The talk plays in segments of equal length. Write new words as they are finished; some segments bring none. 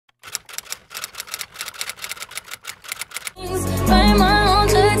write my own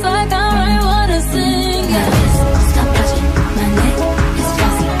checks like I write what I sing. Yeah. Stop watching my neck, it's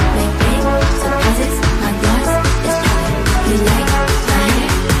glossy, make big surprises. My gloss is popping. You like my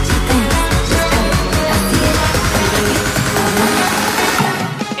hair? She thinks just cut it. I see it, I want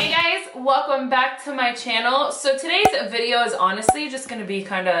it. Hey guys, welcome back to my channel. So today's video is honestly just gonna be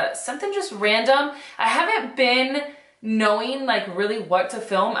kind of something just random. I haven't been knowing like really what to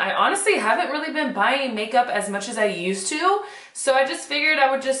film. I honestly haven't really been buying makeup as much as I used to. So I just figured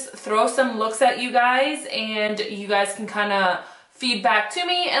I would just throw some looks at you guys and you guys can kind of feedback to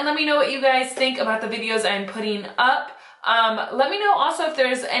me and let me know what you guys think about the videos I'm putting up. Let me know also if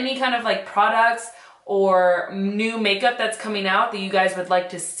there's any kind of like products or new makeup that's coming out that you guys would like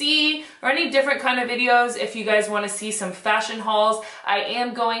to see, or any different kind of videos if you guys want to see some fashion hauls. I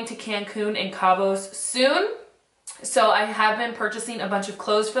am going to Cancun and Cabos soon, so I have been purchasing a bunch of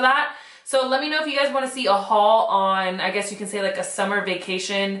clothes for that. So let me know if you guys want to see a haul on, I guess you can say like a summer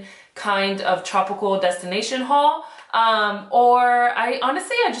vacation kind of tropical destination haul. Or I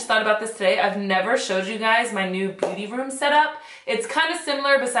just thought about this today. I've never showed you guys my new beauty room setup. It's kind of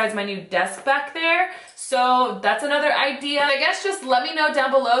similar besides my new desk back there. So that's another idea. I guess just let me know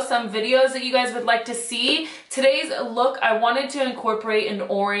down below some videos that you guys would like to see. Today's look, I wanted to incorporate an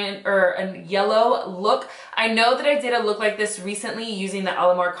orange or a yellow look. I know that I did a look like this recently using the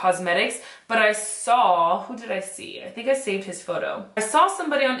Alamar Cosmetics, but I saw, who did I see? I think I saved his photo. I saw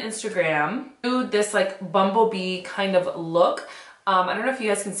somebody on Instagram do this like bumblebee kind of look. I don't know if you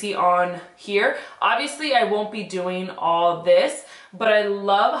guys can see on here. Obviously, I won't be doing all this, but I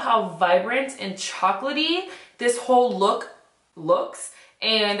love how vibrant and chocolatey this whole look looks.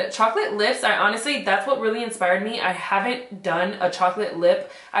 And chocolate lips, that's what really inspired me. I haven't done a chocolate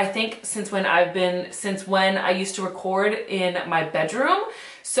lip, I think, since when I used to record in my bedroom.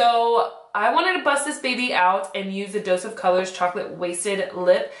 So I wanted to bust this baby out and use the Dose of Colors chocolate wasted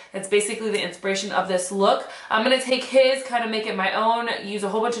lip. That's basically the inspiration of this look. I'm gonna take his, kind of make it my own, use a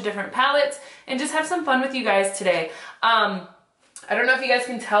whole bunch of different palettes, and just have some fun with you guys today. I don't know if you guys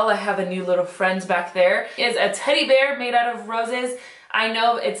can tell, I have a new little friend back there. It's a teddy bear made out of roses. I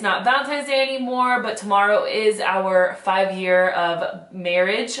know it's not Valentine's Day anymore, but tomorrow is our 5-year of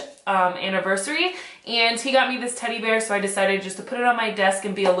marriage anniversary, and he got me this teddy bear, so I decided just to put it on my desk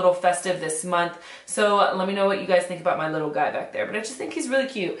and be a little festive this month. So let me know what you guys think about my little guy back there, but I just think he's really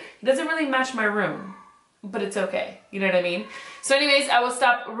cute. He doesn't really match my room, but it's okay. You know what I mean? So anyways, I will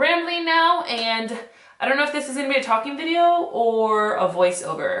stop rambling now, and I don't know if this is going to be a talking video or a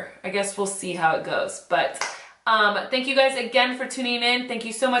voiceover. I guess we'll see how it goes, but thank you guys again for tuning in. Thank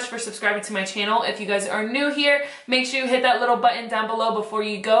you so much for subscribing to my channel. If you guys are new here, make sure you hit that little button down below before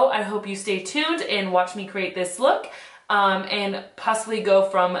you go. I hope you stay tuned and watch me create this look and possibly go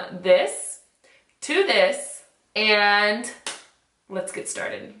from this to this, and let's get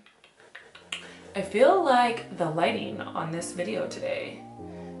started. I feel like the lighting on this video today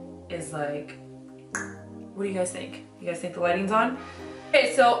is like, what do you guys think? You guys think the lighting's on?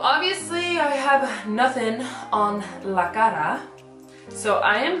 Okay, so obviously I have nothing on la cara. So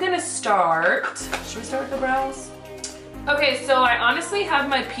I am gonna start, should we start with the brows? Okay, so I honestly have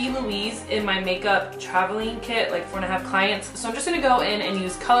my P. Louise in my makeup traveling kit, like 4.5 clients. So I'm just gonna go in and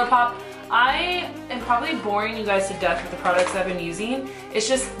use ColourPop. I am probably boring you guys to death with the products I've been using. It's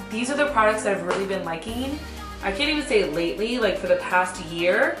just, these are the products that I've really been liking. I can't even say lately, like for the past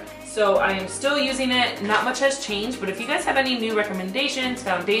year. So I am still using it. Not much has changed, but if you guys have any new recommendations,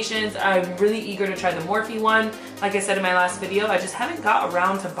 foundations, I'm really eager to try the Morphe one. Like I said in my last video, I just haven't got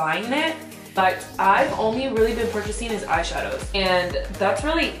around to buying it, but I've only really been purchasing his eyeshadows, and that's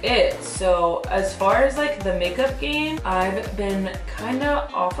really it. So as far as like the makeup game, I've been kind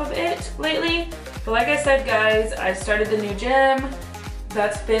of off of it lately. But like I said, guys, I started the new gym.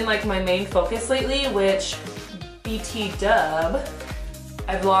 That's been like my main focus lately, which BT dub.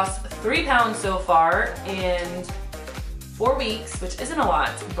 I've lost 3 pounds so far in 4 weeks, which isn't a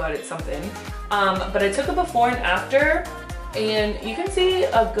lot, but it's something. But I took a before and after, and you can see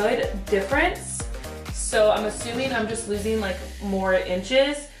a good difference. So I'm assuming I'm just losing like more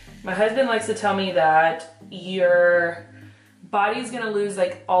inches. My husband likes to tell me that your body's gonna lose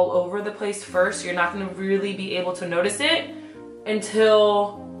like all over the place first. You're not gonna really be able to notice it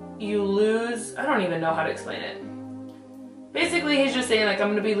until you lose, I don't even know how to explain it. Basically, he's just saying like I'm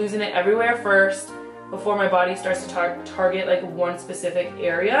gonna be losing it everywhere first before my body starts to target like one specific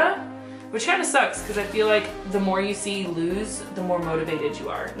area, which kind of sucks because I feel like the more you see lose, the more motivated you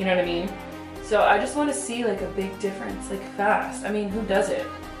are. You know what I mean? So I just want to see like a big difference, like fast. I mean, who does it?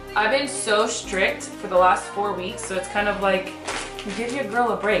 I've been so strict for the last 4 weeks, so it's kind of like, give your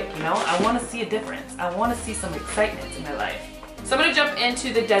girl a break, you know? I want to see a difference. I want to see some excitement in my life. So I'm gonna jump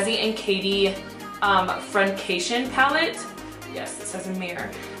into the Desi and Katie Friendcation palette. Yes, it says a mirror.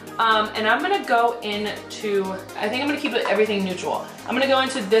 And I'm gonna go into, I think I'm gonna keep everything neutral. I'm gonna go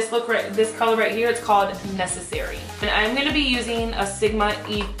into this look, this color right here. It's called Necessary. And I'm gonna be using a Sigma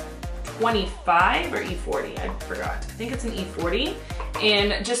E25 or E40, I forgot. I think it's an E40.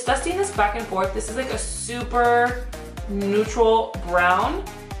 And just dusting this back and forth. This is like a super neutral brown.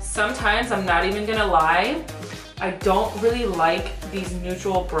 Sometimes, I'm not even gonna lie, I don't really like these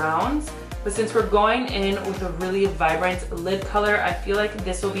neutral browns. But since we're going in with a really vibrant lid color, I feel like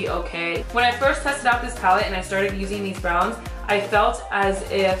this will be okay. When I first tested out this palette and I started using these browns, I felt as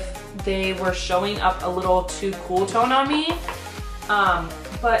if they were showing up a little too cool tone on me.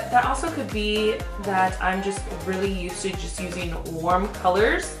 But that also could be that I'm just really used to just using warm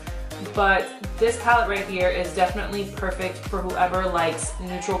colors. But this palette right here is definitely perfect for whoever likes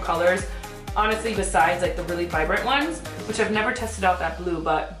neutral colors. Honestly, besides like the really vibrant ones, which I've never tested out that blue,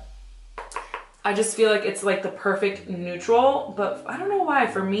 but I just feel like it's like the perfect neutral, but I don't know why.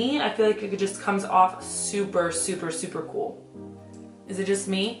 For me, I feel like it just comes off super, super, super cool. Is it just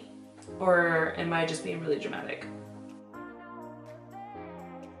me, or am I just being really dramatic?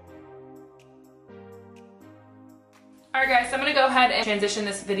 Alright guys, so I'm gonna go ahead and transition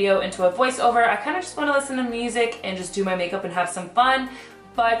this video into a voiceover. I kind of just want to listen to music and just do my makeup and have some fun.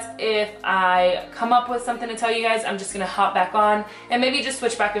 But if I come up with something to tell you guys, I'm just gonna hop back on and maybe just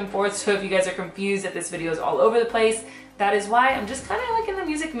switch back and forth. So if you guys are confused that this video is all over the place, that is why. I'm just kind of like in the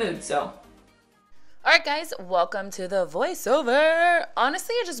music mood, so. Alright guys, welcome to the voiceover.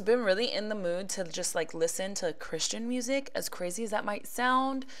 Honestly, I've just been really in the mood to just like listen to Christian music, as crazy as that might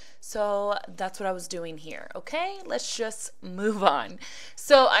sound. So that's what I was doing here, okay? Let's just move on.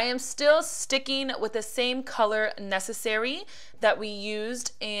 So I am still sticking with the same color Necessary that we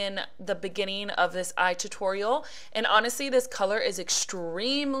used in the beginning of this eye tutorial. And honestly, this color is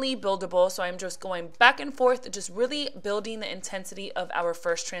extremely buildable. So I'm just going back and forth, just really building the intensity of our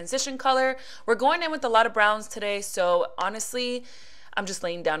first transition color. We're going in with a lot of browns today. So honestly, I'm just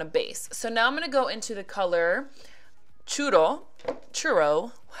laying down a base. So now I'm gonna go into the color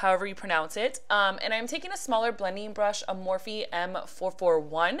Churro, however you pronounce it. And I'm taking a smaller blending brush, a Morphe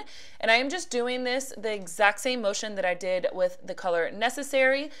M441, and I am just doing this the exact same motion that I did with the color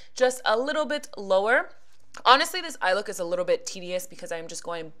Necessary, just a little bit lower. Honestly, this eye look is a little bit tedious because I'm just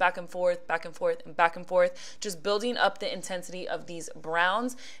going back and forth, back and forth, and back and forth, just building up the intensity of these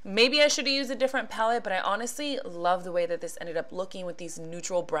browns. Maybe I should have used a different palette, but I honestly love the way that this ended up looking with these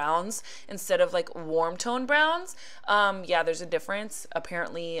neutral browns instead of like warm tone browns. Yeah, there's a difference.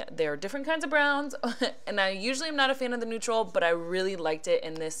 Apparently, there are different kinds of browns, and I usually am not a fan of the neutral, but I really liked it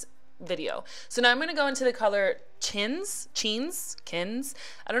in this video. So now I'm going to go into the color Kins.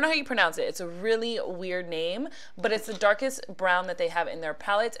 I don't know how you pronounce it. It's a really weird name, but it's the darkest brown that they have in their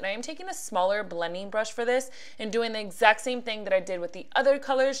palette. And I am taking a smaller blending brush for this and doing the exact same thing that I did with the other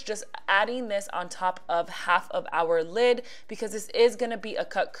colors, just adding this on top of half of our lid because this is going to be a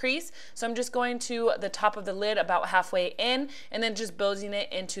cut crease. So I'm just going to the top of the lid about halfway in and then just building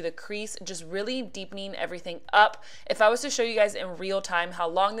it into the crease, just really deepening everything up. If I was to show you guys in real time how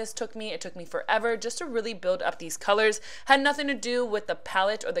long this took me, it took me forever just to really build up these colors. Had nothing to do with the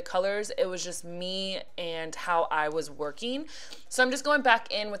palette or the colors. It was just me and how I was working. So I'm just going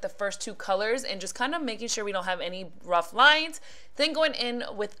back in with the first two colors and just kind of making sure we don't have any rough lines. Then going in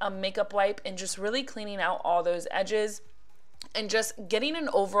with a makeup wipe and just really cleaning out all those edges and just getting an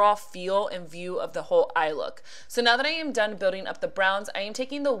overall feel and view of the whole eye look. So now that I am done building up the browns, I am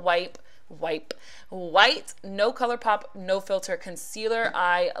taking the white no color pop, no filter concealer.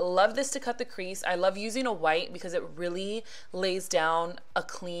 I love this to cut the crease. I love using a white because it really lays down a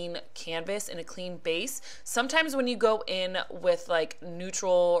clean canvas and a clean base. Sometimes when you go in with like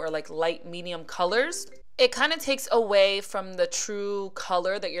neutral or like light medium colors, it kind of takes away from the true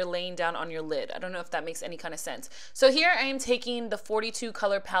color that you're laying down on your lid. I don't know if that makes any kind of sense. So here I am taking the 42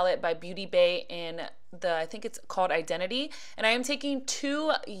 color palette by Beauty Bay in I think it's called Identity, and I am taking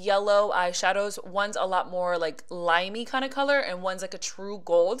two yellow eyeshadows. One's a lot more like limey kind of color and one's like a true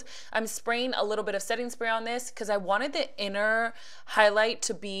gold. I'm spraying a little bit of setting spray on this because I wanted the inner highlight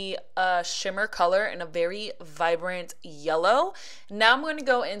to be a shimmer color and a very vibrant yellow. Now I'm going to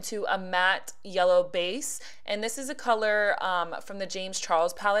go into a matte yellow base, and this is a color from the James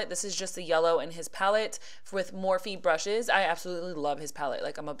Charles palette. This is just the yellow in his palette with Morphe brushes. I absolutely love his palette.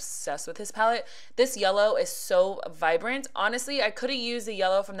 Like, I'm obsessed with his palette. This yellow is so vibrant. Honestly, I could have used the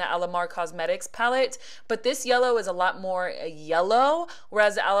yellow from the Alamar Cosmetics palette, but this yellow is a lot more yellow,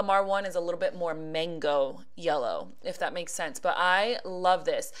 whereas the Alamar one is a little bit more mango yellow, if that makes sense. But I love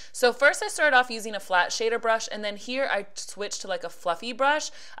this. So first I started off using a flat shader brush, and then here I switched to like a fluffy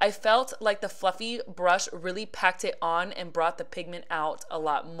brush. I felt like the fluffy brush really packed it on and brought the pigment out a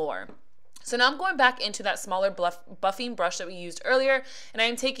lot more. So now I'm going back into that smaller buffing brush that we used earlier, and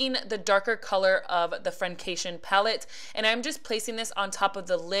I'm taking the darker color of the Friendcation palette, and I'm just placing this on top of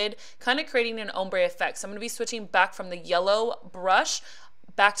the lid, kind of creating an ombre effect. So I'm going to be switching back from the yellow brush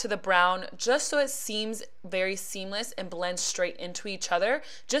back to the brown, just so it seems very seamless and blends straight into each other,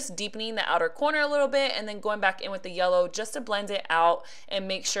 just deepening the outer corner a little bit, and then going back in with the yellow just to blend it out and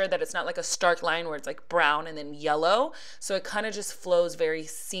make sure that it's not like a stark line where it's like brown and then yellow. So it kind of just flows very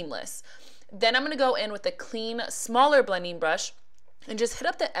seamless. Then I'm going to go in with a clean, smaller blending brush and just hit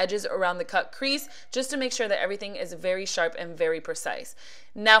up the edges around the cut crease just to make sure that everything is very sharp and very precise.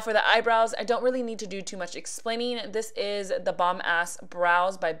 Now for the eyebrows, I don't really need to do too much explaining. This is the Bomb Ass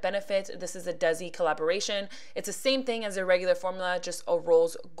Brows by Benefit. This is a Desi collaboration. It's the same thing as a regular formula, just a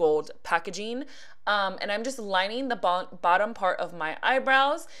rose gold packaging. And I'm just lining the bottom part of my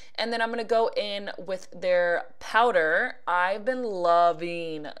eyebrows, and then I'm gonna go in with their powder. I've been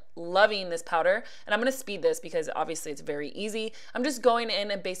loving this powder, and I'm gonna speed this because obviously it's very easy. I'm just going in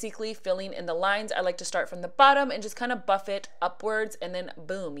and basically filling in the lines. I like to start from the bottom and just kind of buff it upwards, and then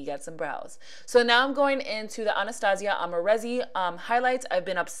boom, you got some brows. So now I'm going into the Anastasia Amorezi highlights. I've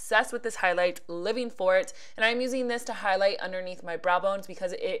been obsessed with this highlight, living for it, and I'm using this to highlight underneath my brow bones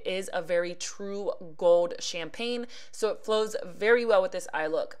because it is a very true gold champagne, so it flows very well with this eye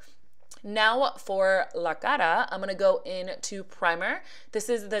look. Now for La Cara, I'm going to go into primer. This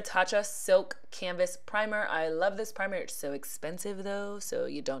is the Tatcha Silk Canvas Primer. I love this primer. It's so expensive though, so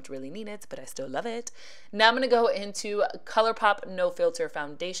you don't really need it, but I still love it. Now I'm going to go into ColourPop No Filter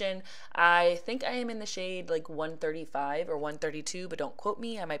Foundation. I think I am in the shade like 135 or 132, but don't quote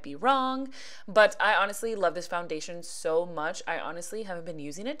me. I might be wrong, but I honestly love this foundation so much. I honestly haven't been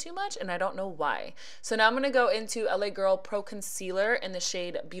using it too much, and I don't know why. So now I'm going to go into LA Girl Pro Concealer in the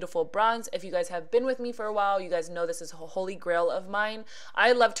shade Beautiful Bronze. If you guys have been with me for a while, you guys know this is a holy grail of mine.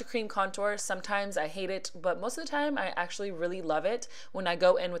 I love to cream contour. Sometimes I hate it, but most of the time I actually really love it when I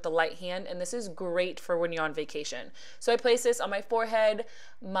go in with the light hand, and this is great for when you're on vacation. So I place this on my forehead,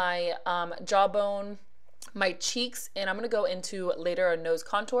 my jawbone, my cheeks, and I'm going to go into later a nose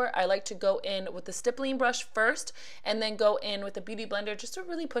contour. I like to go in with the stippling brush first and then go in with the beauty blender just to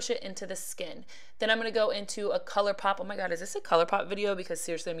really push it into the skin. Then I'm going to go into a ColourPop. Oh my god, is this a ColourPop video? Because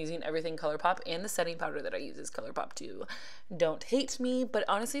seriously, I'm using everything ColourPop, and the setting powder that I use is ColourPop too. Don't hate me, but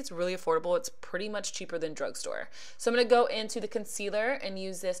honestly it's really affordable. It's pretty much cheaper than drugstore. So I'm going to go into the concealer and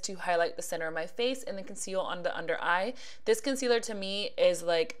use this to highlight the center of my face and then conceal on the under eye. This concealer to me is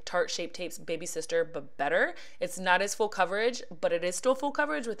like Tarte Shape Tape's baby sister, but better. It's not as full coverage, but it is still full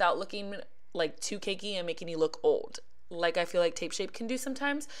coverage without looking like too cakey and making you look old, like I feel like Tape Shape can do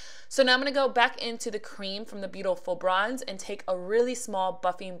sometimes. So now I'm going to go back into the cream from the Beautiful Bronze and take a really small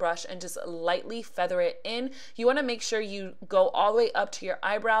buffing brush and just lightly feather it in. You want to make sure you go all the way up to your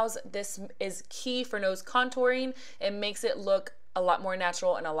eyebrows. This is key for nose contouring. It makes it look a lot more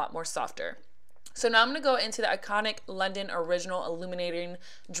natural and a lot more softer. So now I'm going to go into the iconic London Original Illuminating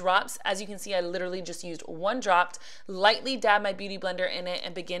Drops. As you can see, I literally just used one drop, lightly dab my beauty blender in it,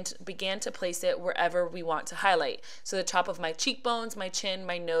 and began to place it wherever we want to highlight. So the top of my cheekbones, my chin,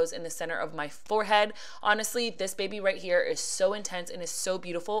 my nose, and the center of my forehead. Honestly, this baby right here is so intense and is so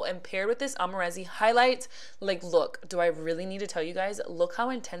beautiful, and paired with this Amorezi highlight, like look, do I really need to tell you guys? Look how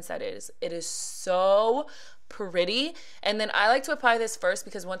intense that is. It is so pretty. And then I like to apply this first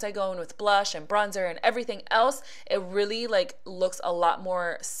because once I go in with blush and bronzer and everything else, it really like looks a lot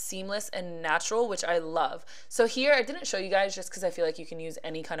more seamless and natural, which I love. So here I didn't show you guys just because I feel like you can use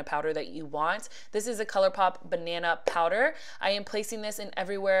any kind of powder that you want. This is a ColourPop banana powder. I am placing this in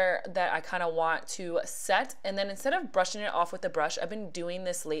everywhere that I kind of want to set, and then instead of brushing it off with the brush, I've been doing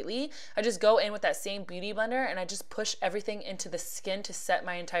this lately. I just go in with that same beauty blender and I just push everything into the skin to set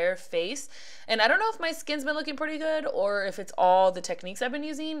my entire face. And I don't know if my skin's been looking pretty good or if it's all the techniques I've been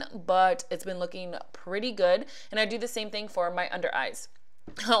using, but it's been looking pretty good. And I do the same thing for my under eyes.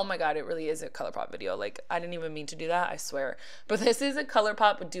 Oh my god, it really is a ColourPop video. Like, I didn't even mean to do that, I swear. But this is a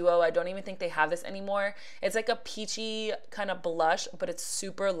ColourPop duo. I don't even think they have this anymore. It's like a peachy kind of blush, but it's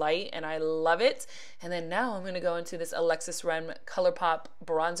super light and I love it. And then now I'm going to go into this Alexis Ren ColourPop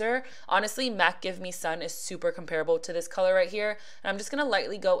bronzer. Honestly, MAC Give Me Sun is super comparable to this color right here. And I'm just going to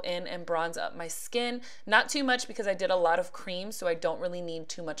lightly go in and bronze up my skin. Not too much because I did a lot of cream, so I don't really need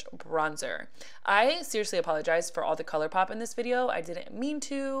too much bronzer. I seriously apologize for all the ColourPop in this video. I didn't mean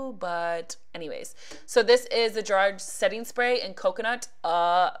to, but anyways. So this is the Gerard setting spray in coconut.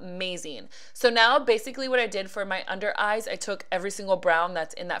 Amazing. So now basically what I did for my under eyes, I took every single brown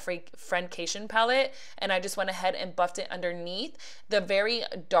that's in that Friendcation palette and I just went ahead and buffed it underneath. The very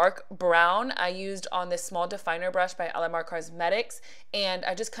dark brown I used on this small definer brush by Alamar Cosmetics, and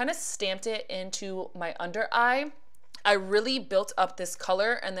I just kind of stamped it into my under eye. I really built up this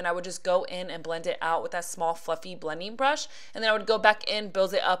color, and then I would just go in and blend it out with that small fluffy blending brush, and then I would go back in,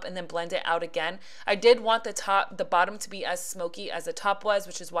 build it up, and then blend it out again. I did want the bottom to be as smoky as the top was,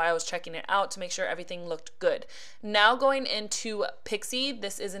 which is why I was checking it out to make sure everything looked good. Now going into Pixie,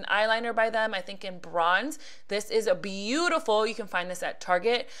 this is an eyeliner by them, I think in bronze. This is a beautiful, you can find this at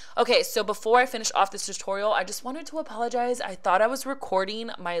Target. Okay, so before I finish off this tutorial, I just wanted to apologize. I thought I was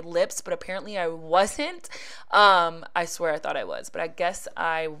recording my lips, but apparently I wasn't. I swear I thought I was, but I guess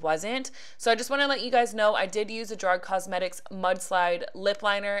I wasn't. So I just want to let you guys know I did use the Gerard Cosmetics Mudslide Lip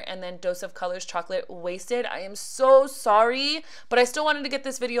Liner and then Dose of Colors Chocolate Wasted. I am so sorry, but I still wanted to get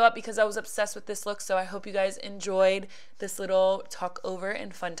this video up because I was obsessed with this look, so I hope you guys enjoyed this little talk over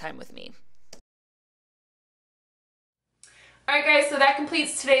and fun time with me. Alright guys, so that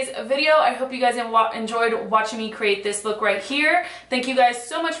completes today's video. I hope you guys enjoyed watching me create this look right here. Thank you guys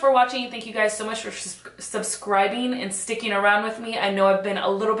so much for watching. Thank you guys so much for subscribing and sticking around with me. I know I've been a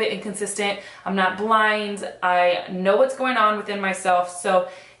little bit inconsistent. I'm not blind. I know what's going on within myself. So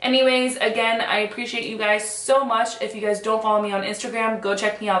anyways, again, I appreciate you guys so much. If you guys don't follow me on Instagram, go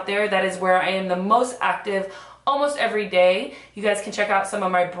check me out there. That is where I am the most active almost every day. You guys can check out some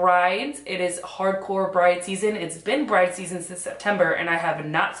of my brides. It is hardcore bride season. It's been bride season since September and I have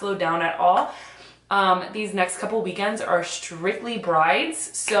not slowed down at all. These next couple weekends are strictly brides.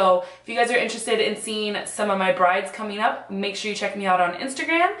 So if you guys are interested in seeing some of my brides coming up, make sure you check me out on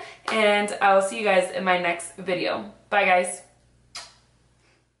Instagram and I will see you guys in my next video. Bye guys.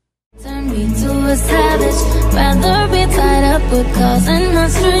 Turn me to a savage, rather be tied up with calls and not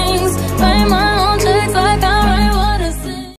strings. Write my own checks like I write what